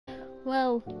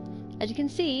well, as you can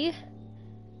see,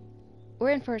 we're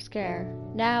in for a scare.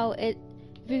 Now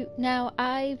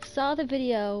I saw the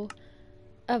video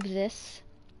of this,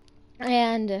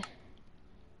 and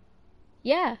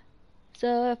yeah.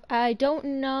 So if I don't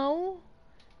know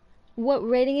what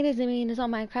rating it is, I mean, it's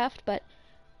on Minecraft, but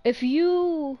if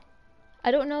you,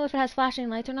 I don't know if it has flashing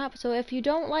lights or not, so if you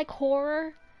don't like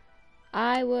horror,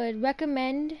 I would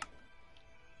recommend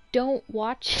don't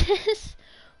watch this,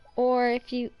 or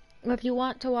if you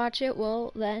want to watch it,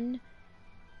 well then,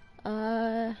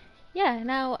 yeah.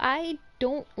 Now I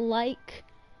don't like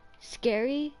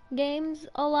scary games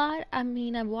a lot. I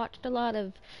mean, I've watched a lot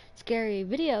of scary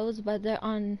videos, but they're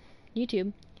on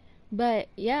YouTube. But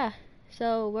yeah,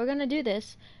 so we're gonna do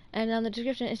this, and on the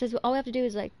description it says all we have to do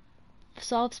is like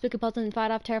solve spooky puzzles and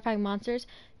fight off terrifying monsters.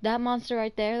 That monster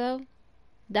right there, though,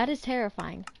 that is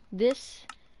terrifying. This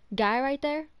guy right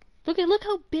there, look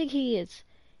how big he is.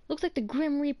 Looks like the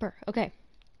Grim Reaper. Okay,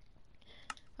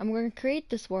 I'm gonna create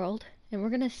this world, and we're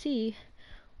gonna see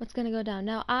what's gonna go down.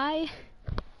 Now I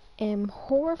am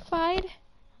horrified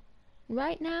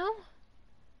right now.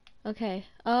 Okay.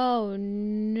 Oh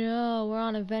no, we're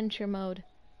on adventure mode.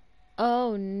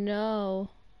 Oh no.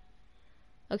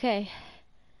 Okay.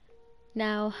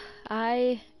 Now,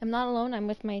 I am not alone. I'm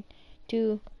with my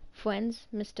two friends,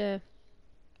 Mr.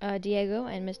 Diego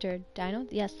and Mr. Dino.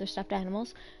 Yes, they're stuffed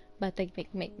animals, but they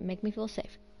make me feel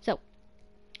safe. So,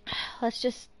 let's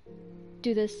just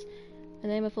do this. In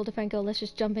the name of Phil DeFranco, let's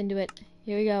just jump into it.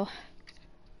 Here we go.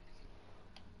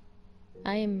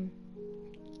 I am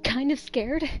kind of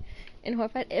scared and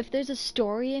horrified. If there's a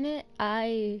story in it,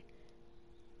 I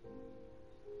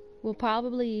will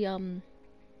probably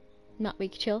not be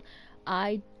chill.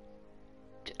 I've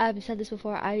said this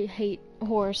before, I hate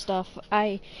horror stuff.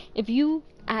 If you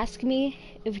ask me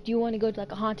if you want to go to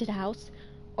like a haunted house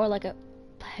or like a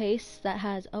place that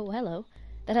has, oh hello,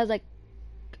 that has like,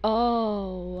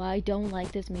 oh, I don't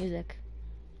like this music.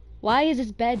 Why is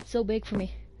this bed so big for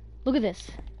me? Look at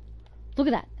this. Look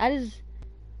at that. That is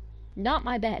not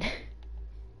my bed.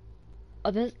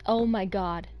 Oh my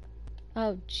god.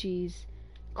 Oh jeez.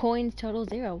 Coins total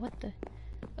 0. What the?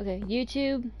 Okay,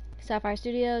 YouTube, Sapphire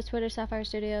Studios, Twitter, Sapphire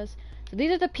Studios. So these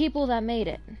are the people that made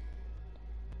it.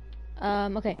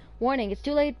 Okay, warning, it's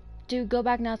too late to go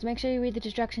back now, so make sure you read the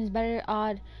instructions. Better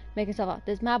odd, make yourself out.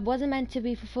 This map wasn't meant to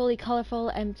be fully colorful,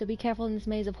 and so be careful in this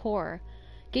maze of horror.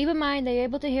 Keep in mind that you're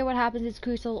able to hear what happens is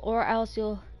crucial, or else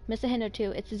you'll miss a hint or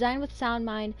two. It's designed with sound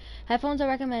mind. Headphones are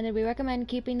recommended. We recommend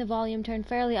keeping the volume turned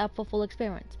fairly up for full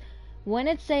experience. When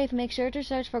it's safe, make sure to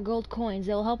search for gold coins.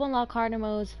 They will help unlock harder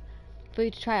modes for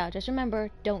you to try out. Just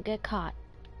remember, don't get caught.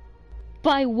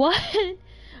 By what?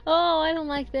 Oh, I don't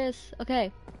like this.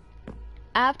 Okay.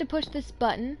 I have to push this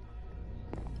button.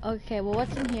 Okay, well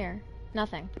what's in here?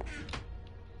 Nothing.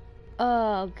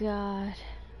 Oh god.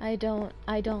 I don't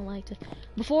like this.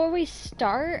 Before we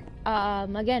start,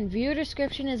 again, viewer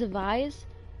description is advised.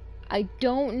 I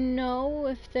don't know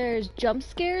if there's jump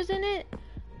scares in it.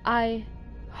 I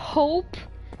hope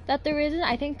that there isn't.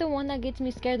 I think the one that gets me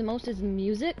scared the most is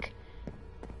music.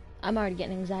 I'm already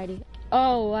getting anxiety.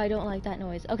 Oh, I don't like that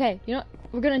noise. Okay, you know what?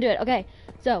 We're gonna do it. Okay,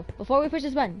 so before we push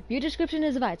this button, viewer description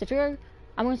is advised. I'm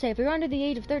gonna say if you're under the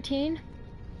age of 13,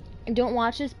 don't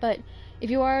watch this. But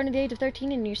if you are under the age of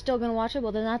 13 and you're still gonna watch it,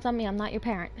 well then that's on me. I'm not your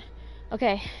parent.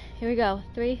 Okay, here we go.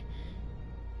 3,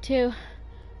 2,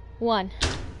 1.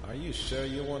 Are you sure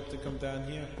you want to come down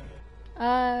here?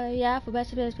 Yeah, for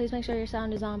best videos, please make sure your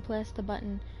sound is on. Press the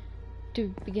button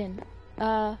to begin.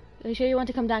 Are you sure you want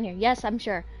to come down here? Yes, I'm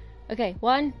sure. Okay,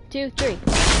 1, 2, 3.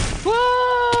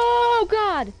 Whoa,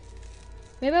 God!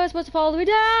 Maybe I was supposed to fall all the way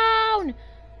down!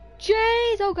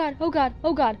 Jeez! Oh God, oh God,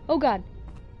 oh God, oh God.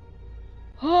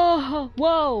 Oh,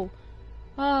 whoa.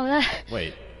 Oh, that...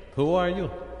 Wait, who are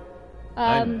you?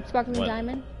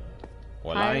 SparklingDymond.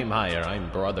 Well, I'm Higher.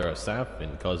 I'm brother of Saf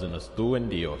and cousin of Stu and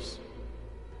Dios.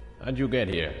 How'd you get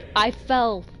here? I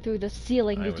fell through the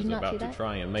ceiling. Did you not see that? I was about to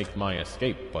try and make my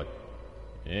escape, but...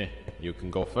 you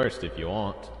can go first if you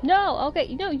want. No,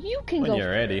 okay, no, you can go. When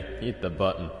you're ready, hit the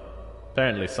button.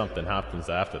 Apparently something happens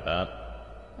after that.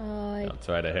 I'll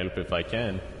try to help if I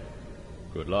can.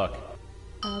 Good luck.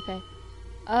 Okay.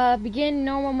 Begin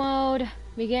normal mode.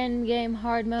 Begin game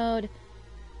hard mode.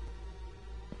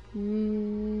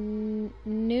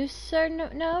 New certain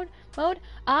mode?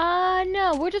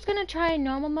 No, we're just gonna try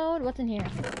normal mode. What's in here?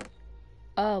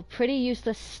 Oh, pretty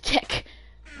useless stick.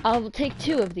 I'll take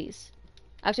 2 of these.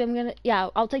 Actually,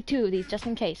 I'll take 2 of these just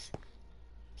in case.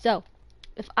 So,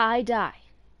 if I die,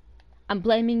 I'm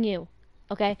blaming you.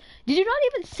 Okay? Did you not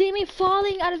even see me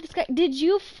falling out of the sky? Did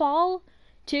you fall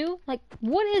too? Like,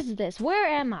 what is this? Where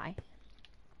am I?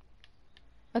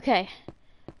 Okay,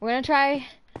 we're gonna try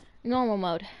normal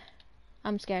mode.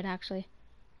 I'm scared, actually.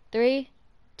 3,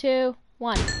 2,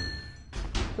 1.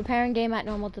 Preparing game at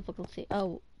normal difficulty.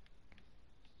 Oh.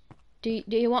 Do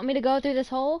you want me to go through this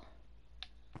hole?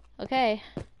 Okay,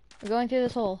 we're going through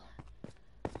this hole.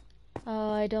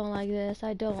 Oh, I don't like this.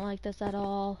 I don't like this at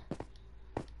all.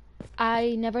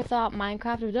 I never thought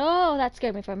Minecraft was... Oh, that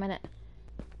scared me for a minute.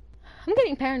 I'm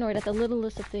getting paranoid at the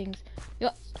littlest of things.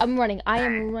 Yo, I'm running. I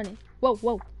am running. Whoa,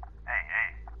 whoa.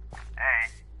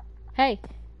 Hey.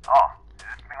 Oh, is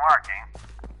this thing working?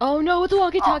 Oh no, it's a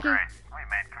walkie-talkie. Oh, great. We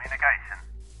made communication.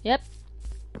 Yep.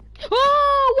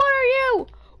 Oh, what are you?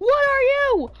 What are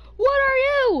you? What are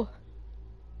you?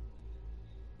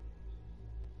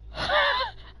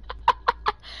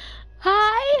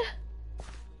 Hi,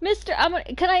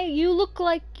 Mr. You look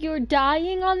like you're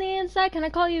dying on the inside. Can I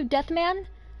call you Deathman?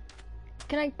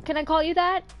 Can I call you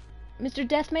that? Mr.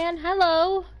 Deathman?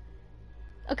 Hello.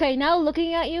 Okay, now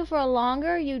looking at you for a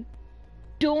longer, you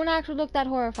don't actually look that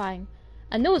horrifying.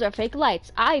 And those are fake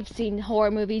lights. I've seen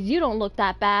horror movies. You don't look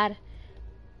that bad.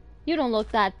 You don't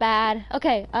look that bad.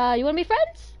 Okay, you wanna be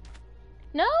friends?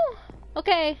 No?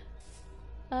 Okay.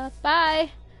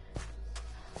 Bye.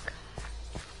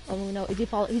 Oh no, is he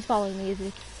he's following me, is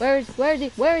he? Where is he? Where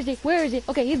is he? Where is he?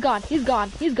 Okay, he's gone. He's gone.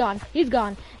 He's gone. He's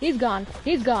gone. He's gone.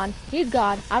 He's gone. He's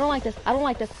gone. I don't like this. I don't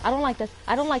like this. I don't like this.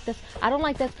 I don't like this. I don't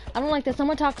like this. I don't like this.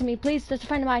 Someone talk to me, please. Just a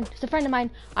friend of mine. Just a friend of mine.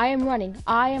 I am running.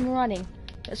 I am running.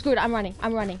 Screw it. I'm running.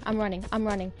 I'm running. I'm running. I'm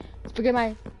running.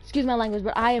 Excuse my language,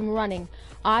 but I am running.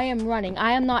 I am running.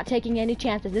 I am not taking any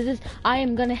chances. I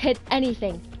am gonna hit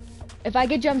anything. If I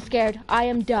get jump scared, I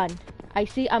am done.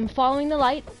 I'm following the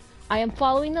light. I am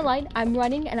following the light. I'm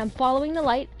running and I'm following the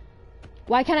light.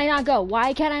 Why can't I not go?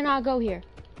 Why can't I not go here?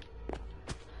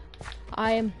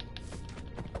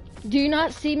 Do you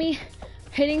not see me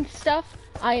hitting stuff?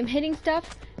 I am hitting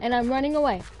stuff and I'm running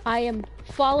away. I am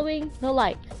following the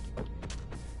light.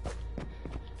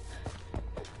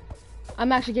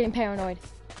 I'm actually getting paranoid.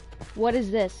 What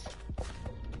is this?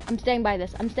 I'm staying by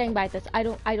this. I'm staying by this. I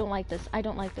don't like this. I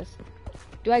don't like this.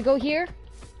 Do I go here?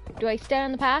 Do I stay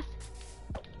on the path?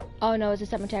 Oh no, it's a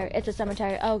cemetery. It's a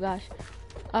cemetery. Oh gosh.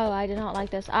 Oh, I do not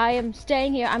like this. I am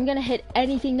staying here. I'm gonna hit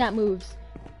anything that moves.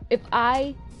 If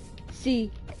I see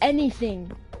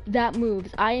anything that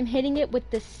moves, I am hitting it with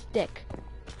this stick.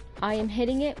 I am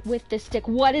hitting it with this stick.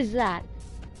 What is that?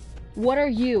 What are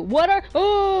you?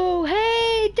 Oh,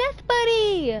 hey, Death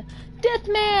Buddy! Death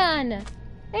Man!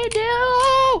 Hey, dude!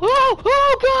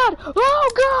 Oh God! Oh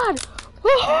God!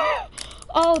 Oh!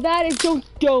 Oh, that is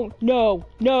no.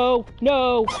 Ah,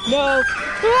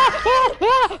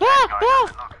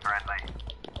 Looks friendly.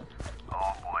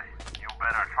 Oh boy, you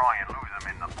better try and lose him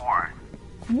in the forest.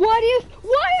 Why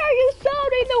are you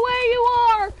sounding the way you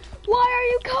are? Why are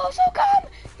you so calm?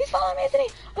 He's following me, isn't he?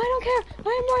 I don't care.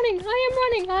 I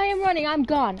am running. I'm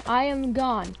gone. I am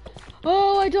gone.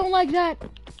 Oh, I don't like that.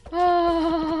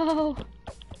 Oh.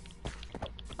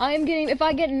 If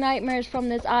I get nightmares from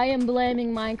this, I am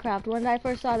blaming Minecraft. When I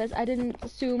first saw this, I didn't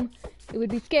assume it would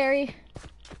be scary.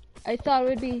 I thought it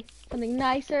would be something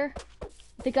nicer.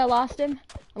 I think I lost him.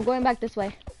 I'm going back this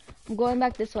way.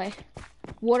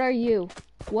 What are you?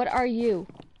 What are you?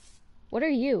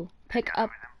 Pick up.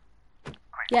 Quick,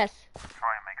 Yes.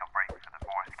 try and make a break for the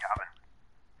forest cabin.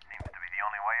 Seems to be the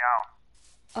only way out.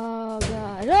 Oh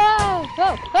God. No.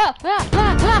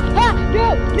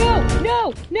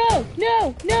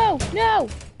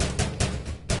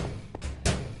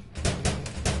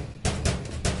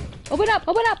 Open up.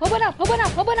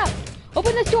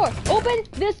 Open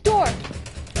this door.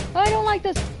 I don't like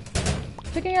this.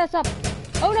 Picking us up.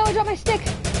 Oh no, I dropped my stick.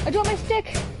 Pick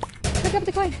up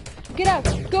the coin. Get out.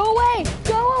 Go away.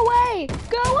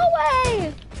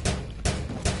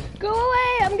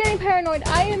 I'm getting paranoid.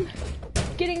 I am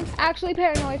getting actually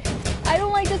paranoid. I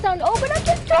don't like the sound. Open up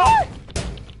this door.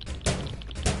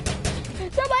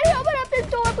 Somebody open up this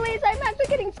door, please. I'm actually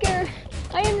getting scared.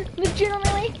 I am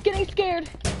legitimately getting scared.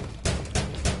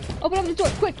 Open up this door,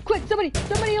 quick. Somebody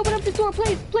open up this door,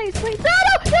 please. No.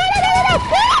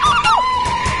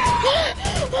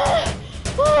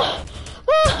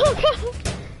 Oh God.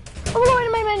 I'm going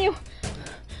to my menu.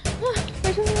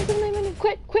 There's something in my menu.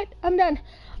 Quit. I'm done.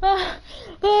 Oh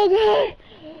God.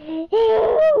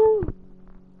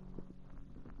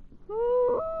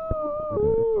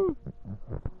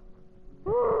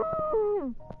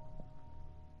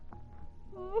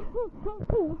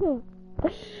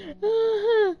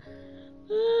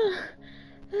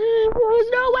 There's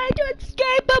no way to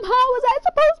escape him. How was I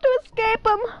supposed to escape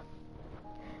him?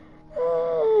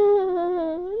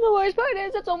 The worst part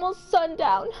is it's almost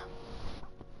sundown.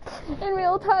 In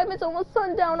real time, it's almost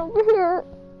sundown over here.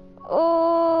 Oh,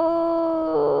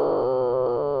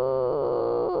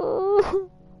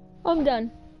 I'm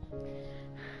done.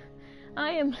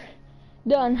 I am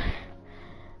done.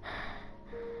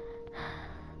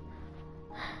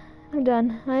 I'm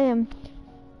done. I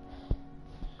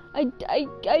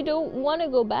don't want to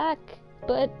go back,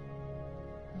 but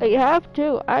I have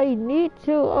to. I need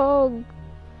to. Oh,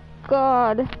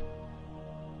 God.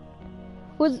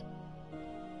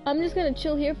 I'm just gonna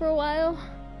chill here for a while.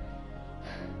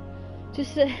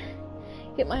 Just to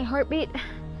get my heartbeat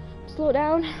slow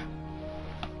down.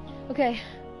 Okay.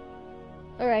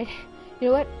 Alright. You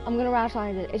know what? I'm gonna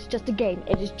rationalize it. It's just a game.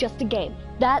 It is just a game.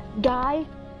 That guy,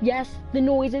 yes, the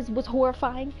noises was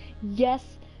horrifying.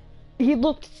 Yes, he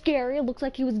looked scary. It looks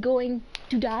like he was going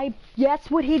to die. Yes,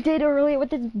 what he did earlier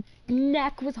with his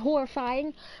neck was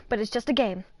horrifying. But it's just a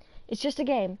game. It's just a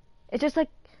game. It's just like...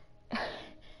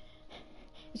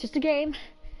 It's just a game.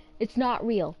 It's not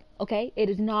real. Okay? It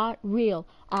is not real.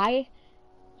 I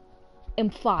am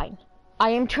fine. I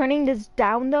am turning this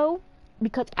down, though,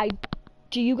 because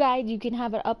to you guys, you can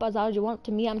have it up as loud as you want.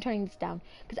 To me, I'm turning this down,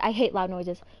 because I hate loud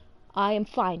noises. I am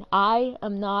fine. I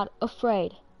am not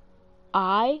afraid.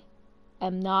 I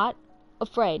am not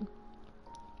afraid.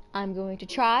 I'm going to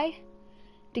try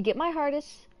to get my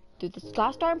hardest through this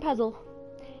gosh darn puzzle.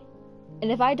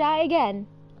 And if I die again,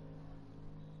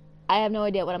 I have no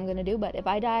idea what I'm going to do, but if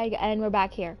I die again, and we're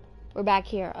back here. We're back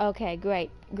here. Okay,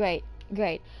 great.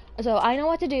 So I know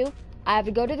what to do. I have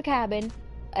to go to the cabin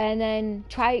and then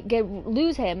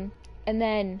lose him, and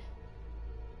then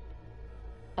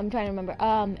I'm trying to remember.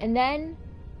 And then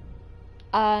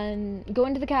go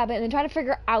into the cabin and then try to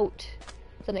figure out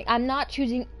something. I'm not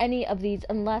choosing any of these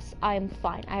unless I'm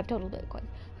fine. I have total Bitcoin.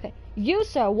 Okay. You,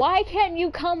 sir, why can't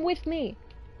you come with me?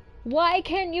 Why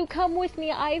can't you come with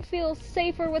me? I feel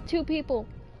safer with two people.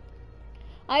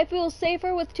 I feel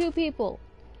safer with two people.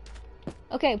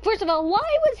 Okay, first of all,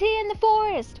 why was he in the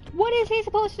forest? What is he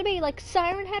supposed to be? Like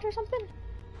Siren Head or something?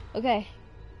 Okay.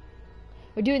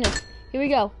 We're doing this. Here we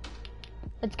go.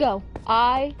 Let's go.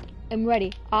 I am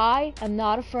ready. I am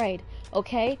not afraid.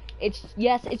 Okay?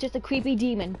 Yes, it's just a creepy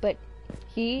demon, but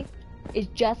he's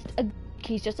just a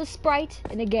sprite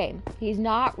in a game. He's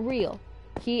not real.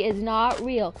 He is not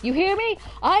real. You hear me?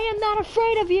 I am not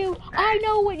afraid of you. I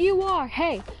know what you are.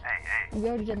 Hey. We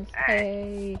already done this.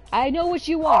 Hey. I know what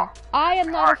you are. I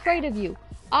am not afraid of you.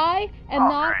 I am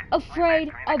not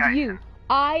afraid of you.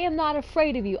 I am not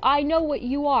afraid of you. I know what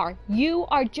you are. You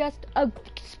are just a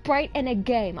sprite in a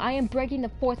game. I am breaking the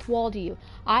fourth wall to you.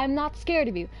 I am not scared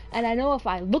of you. And I know if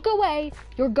I look away,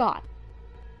 you're gone.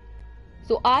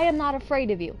 So I am not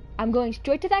afraid of you. I'm going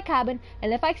straight to that cabin,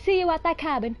 and if I see you at that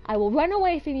cabin, I will run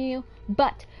away from you,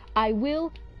 but I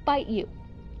will bite you.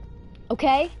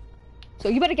 Okay? So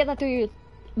you better get that through your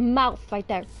mouth right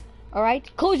there.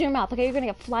 Alright? Close your mouth, okay? You're gonna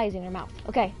get flies in your mouth.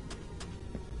 Okay.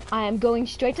 I am going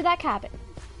straight to that cabin.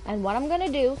 And what I'm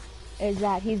gonna do is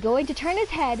that he's going to turn his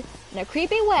head in a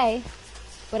creepy way,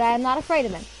 but I am not afraid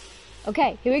of him.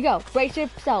 Okay, here we go. Brace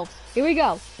yourselves. Here we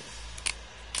go.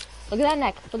 Look at that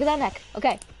neck. Look at that neck.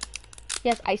 Okay.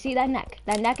 Yes, I see that neck.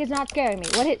 That neck is not scaring me.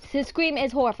 His scream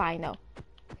is horrifying, though.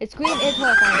 His scream is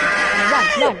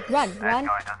horrifying.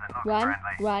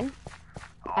 Run.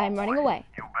 I'm running away.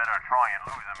 You better try and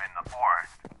lose him in the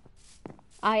forest.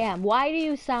 I am. Why do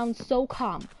you sound so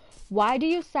calm? Why do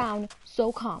you sound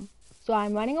so calm? So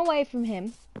I'm running away from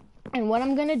him. And what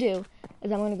I'm going to do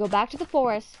is I'm going to go back to the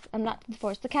forest. I'm not to the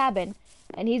forest, the cabin.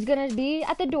 And he's gonna be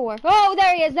at the door. Oh,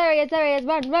 there he is. Run.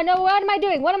 No, what am I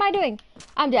doing?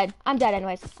 I'm dead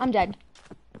anyways. I'm dead.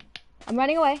 I'm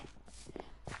running away.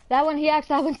 That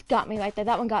one's got me right there.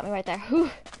 That one got me right there.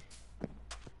 Whew.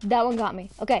 That one got me.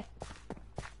 Okay.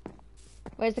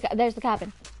 There's the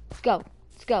cabin. Let's go.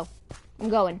 I'm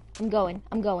going.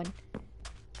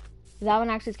 That one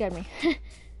actually scared me.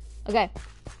 Okay.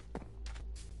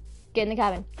 Get in the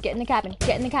cabin.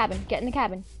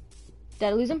 Did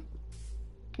I lose him?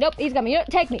 Nope, he's got me.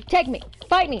 Take me.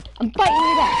 Fight me. I'm fighting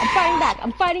you back.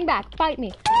 I'm fighting back. Fight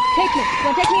me. Take me.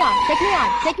 Come on,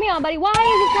 take me on, buddy. Why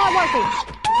is this not working?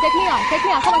 Take me on.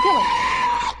 Come on, kill me.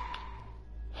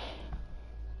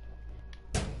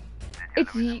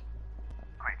 It's you.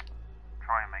 Quick,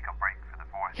 try and make a break for the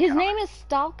forest. His name is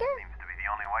Stalker? Seems to be the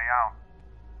only way out.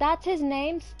 That's his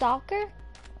name, Stalker?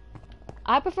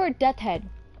 I prefer Death Head.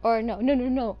 Or no.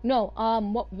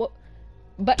 What?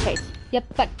 Butt face.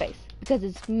 Yep, butt face. Because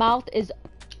his mouth is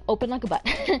open like a butt.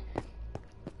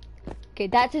 Okay,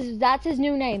 that's his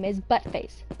new name, is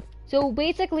Buttface. So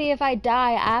basically, if I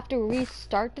die, I have to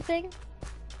restart the thing?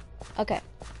 Okay.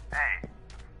 Hey,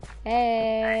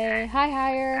 Hey, hi,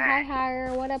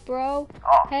 hire. What up, bro?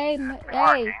 Oh, Hey,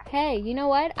 hey. You know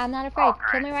what? I'm not afraid. Oh,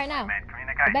 great. Kill me right now. We made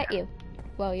I bet you.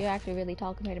 Well, you're actually really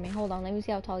tall compared to me. Hold on, let me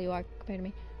see how tall you are compared to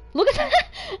me. Look at that!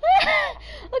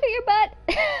 Look at your butt!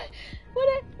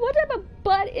 what type of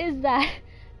butt is that?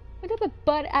 What type of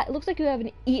butt? It looks like you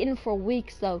haven't eaten for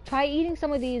weeks, though. Try eating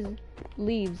some of these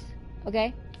leaves,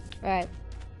 okay? Alright.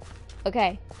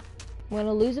 Okay. I'm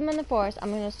gonna lose him in the forest.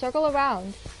 I'm gonna circle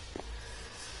around.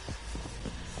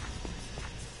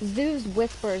 These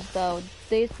whispers, though,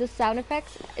 the sound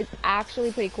effects, is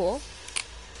actually pretty cool.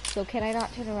 So can I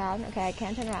not turn around? Okay, I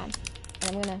can't turn around.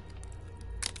 And I'm gonna...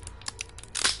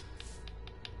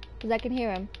 Because I can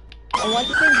hear him. And once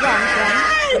the thing's run.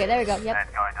 Okay, there we go, yep.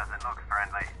 That guy doesn't look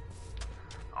friendly.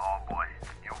 Oh boy,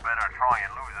 you better try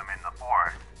and lose him in the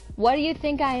forest. What do you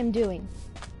think I am doing?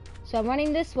 So I'm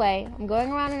running this way. I'm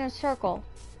going around in a circle.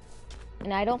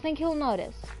 And I don't think he'll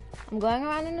notice. I'm going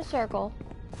around in a circle.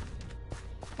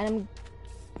 And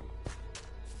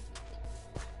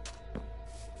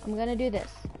I'm gonna do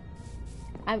this.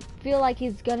 I feel like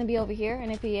he's gonna be over here,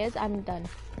 and if he is, I'm done.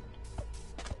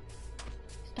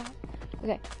 Stop.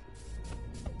 Okay.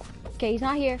 Okay, he's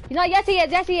not here. He's not. Yes, he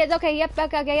is. Yes, he is. Okay. Yep.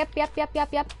 Okay. Yep.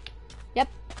 Yep.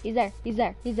 He's there.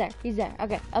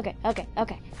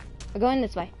 Okay. We're going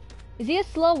this way. Is he a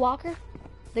slow walker?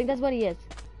 I think that's what he is.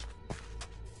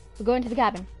 We're going to the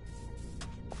cabin.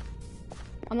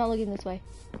 I'm not looking this way.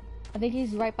 I think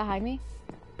he's right behind me.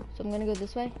 So I'm gonna go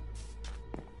this way.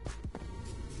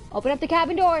 Open up the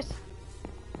cabin doors.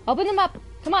 Open them up.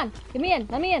 Come on. Get me in.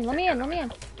 Let me in. Try and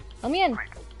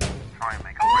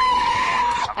make him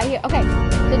I hear. Okay.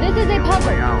 So this is a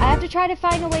puzzle. I have to try to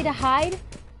find a way to hide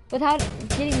without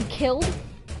getting killed.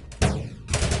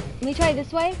 Let me try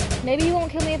this way. Maybe he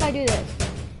won't kill me if I do this.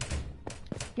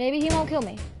 Maybe he won't kill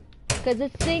me. Because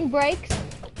this thing breaks.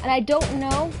 And I don't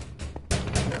know.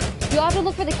 Do I have to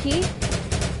look for the key?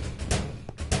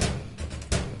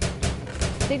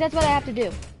 I think that's what I have to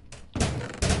do.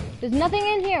 There's nothing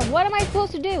in here. What am I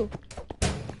supposed to do?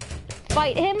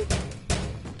 Fight him?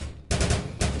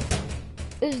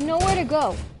 There's nowhere to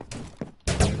go.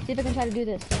 See if I can try to do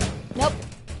this. Nope.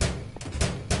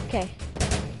 Okay.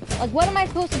 Like, what am I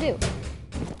supposed to do?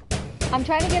 I'm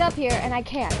trying to get up here and I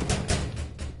can't.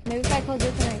 Maybe if I close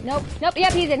this and nope. Yep,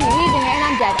 he's in here, and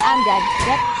I'm dead.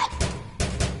 Yep.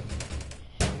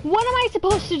 What am I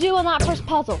supposed to do on that first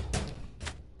puzzle?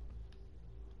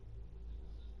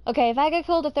 Okay, if I get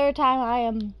killed a third time, I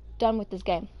am done with this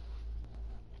game.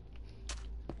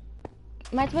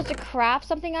 Am I supposed to craft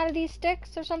something out of these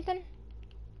sticks or something?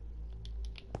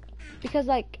 Because,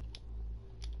 like,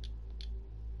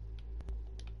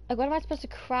 what am I supposed to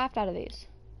craft out of these?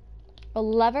 A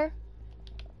lever?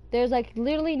 There's, like,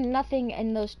 literally nothing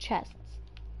in those chests.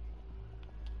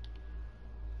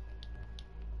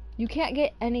 You can't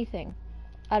get anything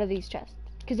out of these chests.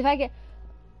 Because if I get...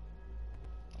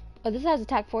 Oh, this has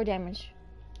attack 4 damage.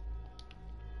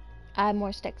 I have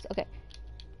more sticks. Okay.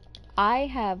 I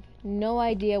have no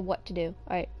idea what to do.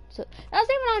 Alright, so... That's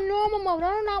even on normal mode.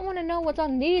 I do not want to know what's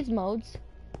on these modes.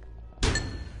 Let's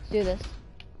do this.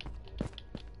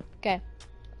 Okay.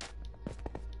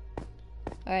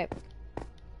 Alright.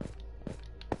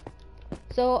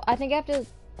 So, I think I have to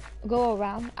go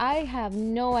around. I have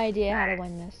no idea how to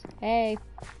win this. Hey.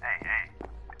 Hey.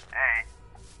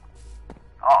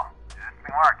 Oh, is this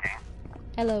thing working?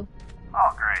 Hello.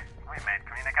 Oh, great. We made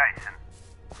communication.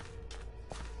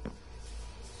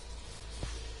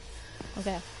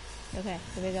 Okay,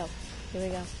 here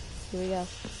we go.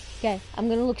 Okay, I'm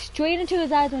gonna look straight into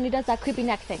his eyes when he does that creepy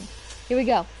neck thing. Here we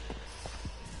go.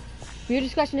 Your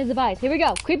discretion is advised. Here we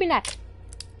go, creepy neck.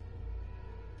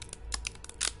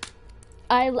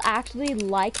 I actually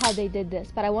like how they did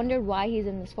this, but I wondered why he's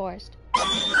in this forest.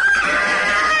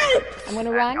 I'm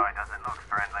gonna run. That guy doesn't look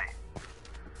friendly.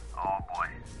 Oh boy,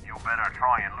 you better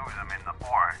try and lose him in the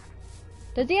forest.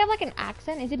 Does he have like an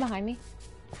accent? Is he behind me?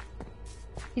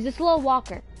 He's a slow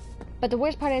walker. But the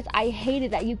worst part is I hate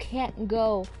it that you can't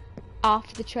go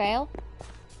off the trail.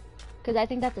 Because I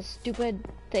think that's a stupid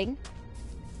thing.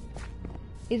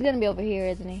 He's gonna be over here,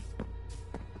 isn't he?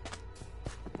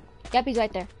 Yep, he's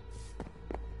right there.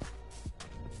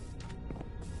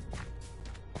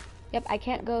 Yep, I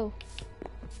can't go.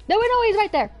 No, he's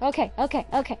right there. Okay.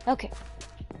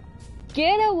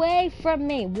 Get away from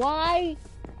me. Why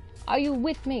are you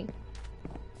with me?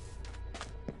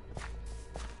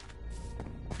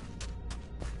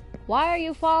 Why are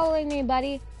you following me,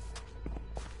 buddy?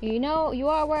 You know, you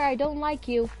are where I don't like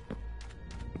you.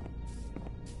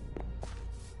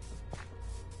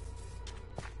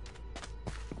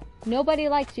 Nobody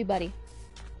likes you, buddy.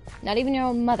 Not even your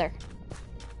own mother.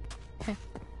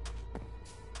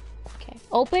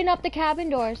 Open up the cabin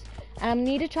doors, and I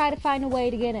need to try to find a way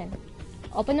to get in.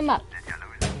 Open them up. Did you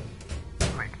lose him?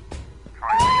 Quick. Try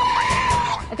and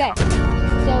make a break. Okay.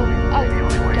 So, The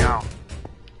only way okay. out.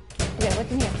 Okay,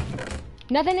 what's in here?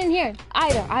 Nothing in here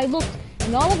either. I looked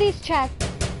in all of these chests.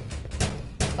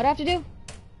 What do I have to do?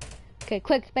 Okay,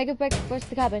 quick, make a break first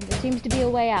the cabin. There seems to be a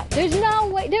way out. There's no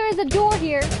way. There is a door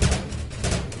here,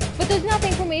 but there's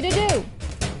nothing for me to do.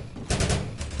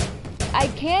 I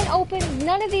can't open.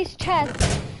 None of these chests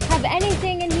have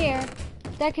anything in here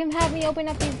that can have me open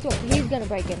up these doors. He's gonna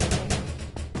break anything.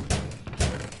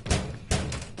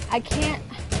 I can't.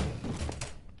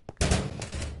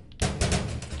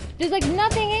 There's like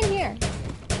nothing in here.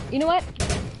 You know what?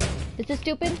 This is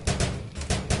stupid.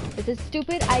 This is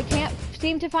stupid. I can't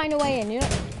seem to find a way in. You know?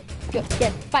 Go,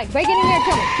 yes, fight. Break it in here.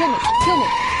 Kill me. Kill me. Kill me.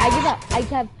 I give up. I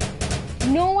have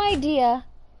no idea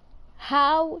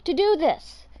how to do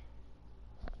this.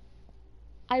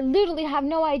 I literally have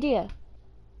no idea.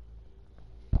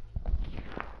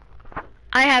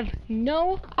 I have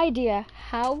no idea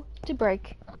how to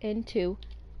break into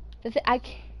the thing. I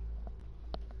can't.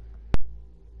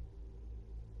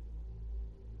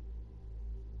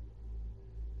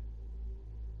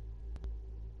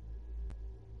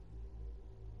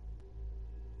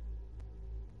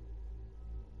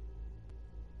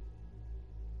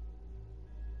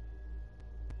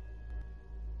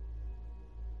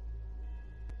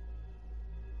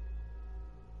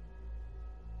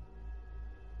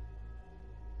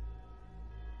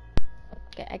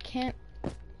 Okay, I can't.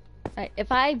 Alright,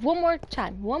 if I one more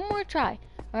try,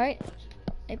 alright?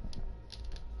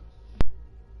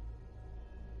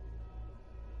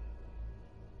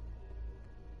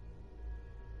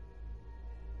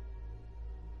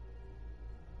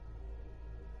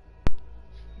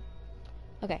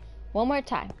 Okay, one more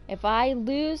time. If I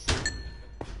lose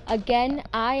again,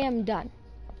 I am done.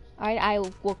 Alright, I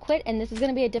will quit, and this is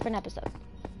gonna be a different episode.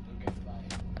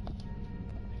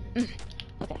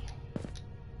 Okay.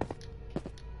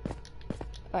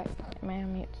 Alright, am I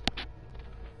on mute?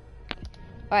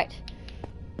 Alright.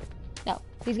 No,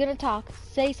 he's gonna talk.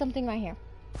 Say something right here.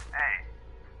 Hey.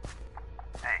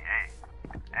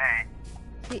 Hey.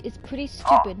 See, it's pretty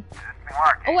stupid. Is this thing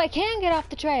working? Oh, I can get off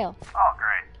the trail. Oh,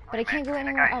 great. But I can't go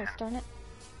anywhere else, darn it.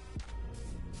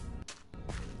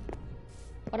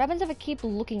 What happens if I keep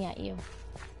looking at you?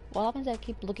 What happens if I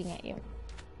keep looking at you?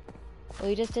 Will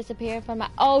you just disappear from my...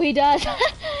 Oh, he does!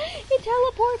 He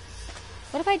teleports!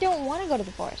 What if I don't want to go to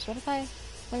the forest? What if I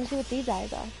want to see what these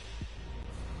eyes are?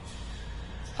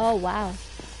 Oh, wow.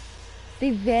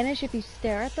 They vanish if you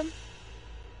stare at them?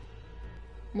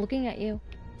 I'm looking at you.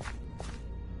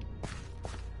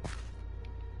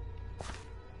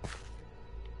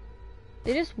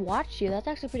 They just watch you. That's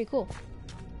actually pretty cool.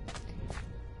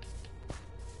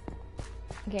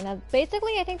 Okay, now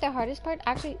basically I think the hardest part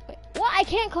actually... Wait, what? I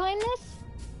can't climb this?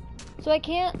 So I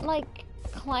can't, like,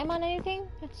 climb on anything?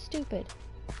 That's stupid.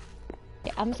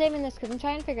 Yeah, I'm saving this because I'm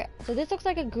trying to figure out... So this looks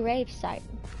like a grave site.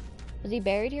 Was he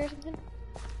buried here or something?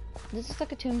 This looks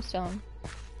like a tombstone.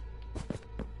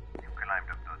 You climbed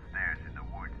up those stairs in the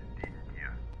woods, didn't you?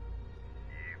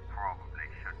 You probably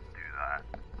shouldn't do that.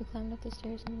 You climbed up the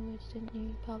stairs in the woods, didn't you?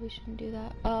 You probably shouldn't do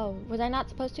that. Oh, was I not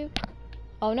supposed to?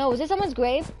 Oh no, was this someone's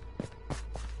grave?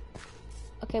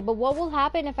 Okay, but what will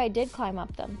happen if I did climb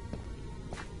up them?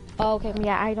 Oh, okay,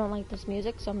 yeah, I don't like this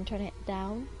music, so I'm gonna turn it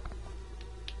down.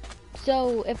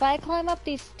 So, if I climb up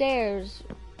these stairs,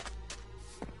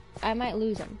 I might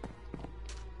lose him.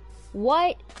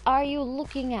 What are you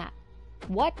looking at?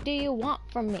 What do you want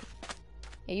from me?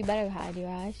 Yeah, you better hide your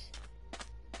eyes.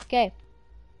 Okay.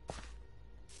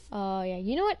 Oh, yeah,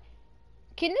 you know what?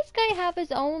 Can this guy have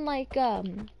his own, like,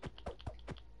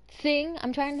 thing?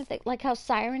 I'm trying to think, like how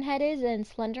Siren Head is in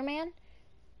Slender Man.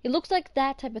 It looks like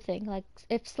that type of thing. Like,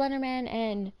 if Slender Man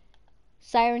and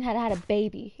Siren Head had a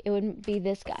baby, it would be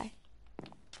this guy.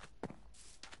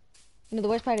 You know, the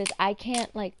worst part is I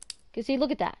can't, like, cause see,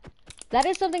 look at that. That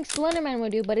is something Slender Man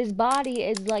would do, but his body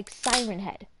is like Siren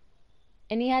Head.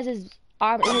 And he has his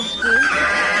arm in his screen.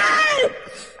 That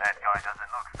guy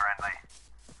doesn't look friendly.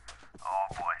 Oh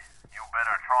boy, you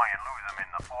better try and lose him in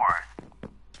the forest.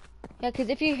 Yeah, cause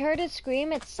if you heard his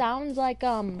scream, it sounds like,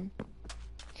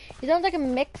 it sounds like a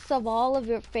mix of all of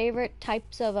your favorite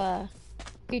types of,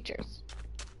 creatures.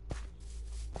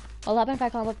 What'll happen if I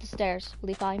climb up the stairs? Will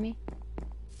he find me?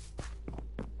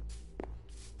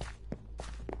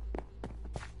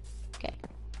 Okay.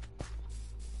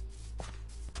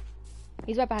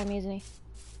 He's right behind me, isn't he?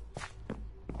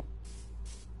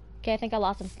 Okay, I think I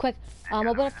lost him. Quick, open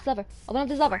up this lever. Open up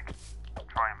this lever.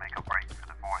 Try and make a break for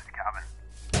the forest cabin.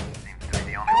 Seems to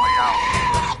be the only way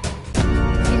out.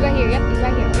 He's right here, yep, he's right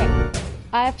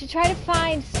I have to try to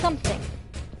find something.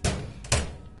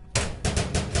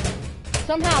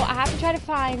 Somehow, I have to try to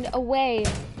find a way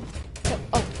to,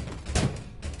 oh.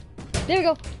 There we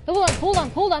go. Hold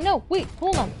on. No, wait,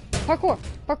 hold on. Parkour.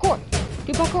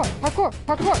 Do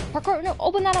parkour. No,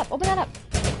 open that up.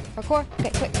 Parkour.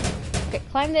 Okay, quick. Okay,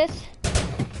 climb this.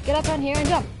 Get up on here and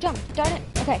jump. Darn it.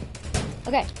 Okay.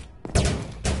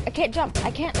 I can't jump.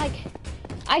 I can't, like,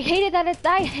 I hated that.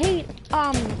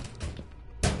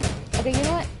 Okay, you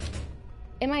know what?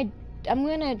 I'm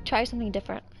gonna try something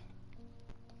different.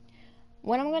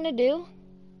 What I'm gonna do,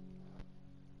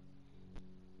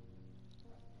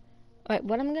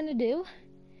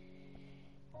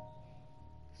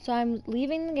 so I'm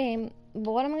leaving the game,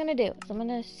 but what I'm gonna do is I'm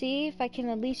gonna see if I can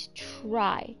at least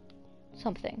try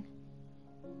something.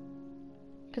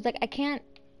 Cause like I can't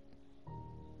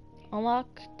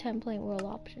unlock template world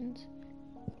options.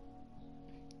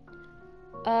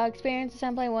 Experience the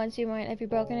template once you might, if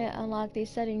you've broken it, unlock these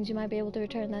settings, you might be able to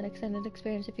return that extended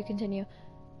experience if you continue.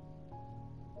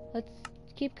 Let's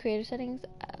keep creator settings.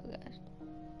 Oh gosh.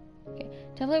 Okay.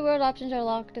 Template world options are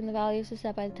locked and the values is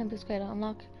set by the template's creator.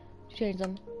 Unlock to change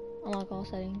them. Unlock all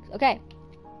settings. Okay.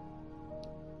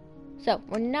 So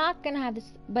we're not gonna have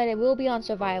this, but it will be on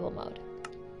survival mode.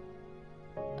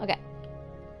 Okay.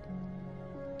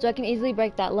 So I can easily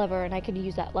break that lever and I could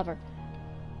use that lever.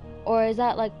 Or is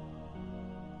that like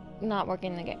not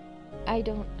working in the game? I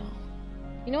don't know.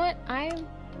 You know what? I'm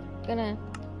gonna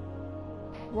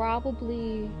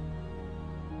probably,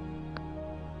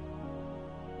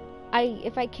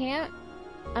 if I can't,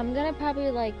 I'm gonna probably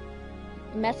like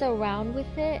mess around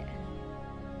with it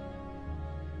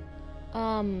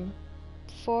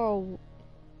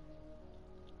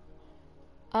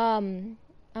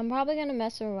I'm probably gonna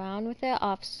mess around with it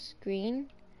off screen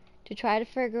to try to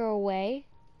figure a way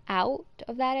out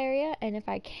of that area, and if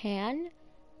I can,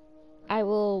 I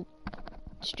will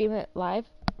stream it live.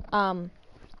 I'm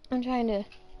trying to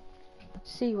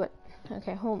see what,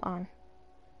 okay, hold on.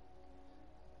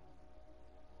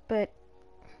 But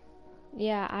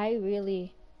yeah,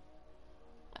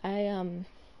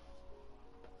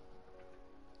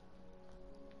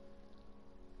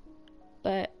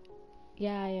 but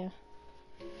yeah,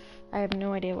 I have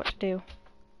no idea what to do.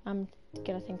 I'm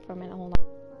gonna think for a minute, hold on.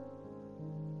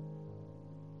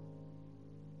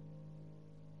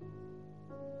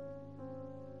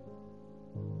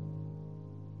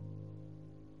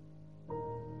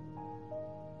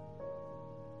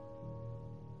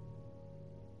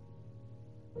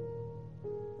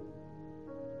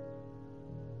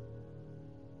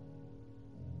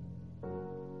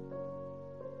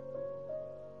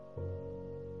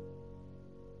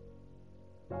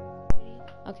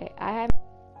 Okay, I have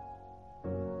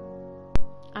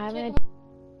an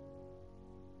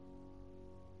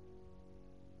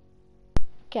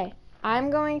okay, I'm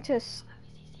going to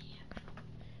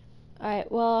alright,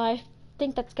 well, I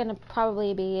think that's gonna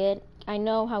probably be it. I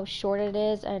know how short it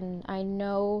is, and I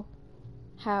know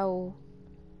how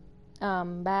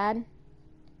bad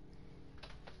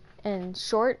and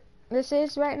short this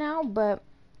is right now, but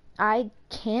I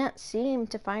can't seem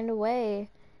to find a way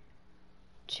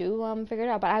to figure it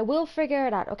out. But I will figure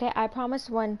it out, okay? I promise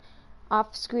when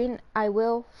off screen I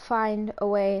will find a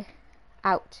way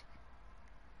out.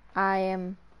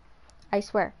 I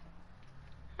swear.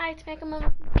 Hi, to make a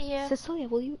moment here. Cecilia,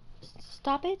 will you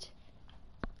stop it?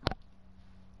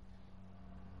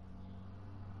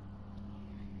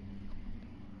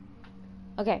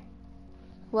 Okay.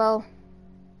 Well,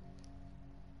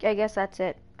 I guess that's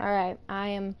it. Alright, I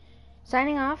am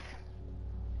signing off.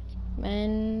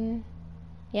 And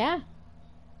yeah.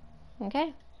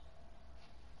 Okay.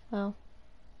 Well.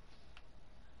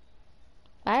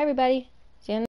 Bye, everybody.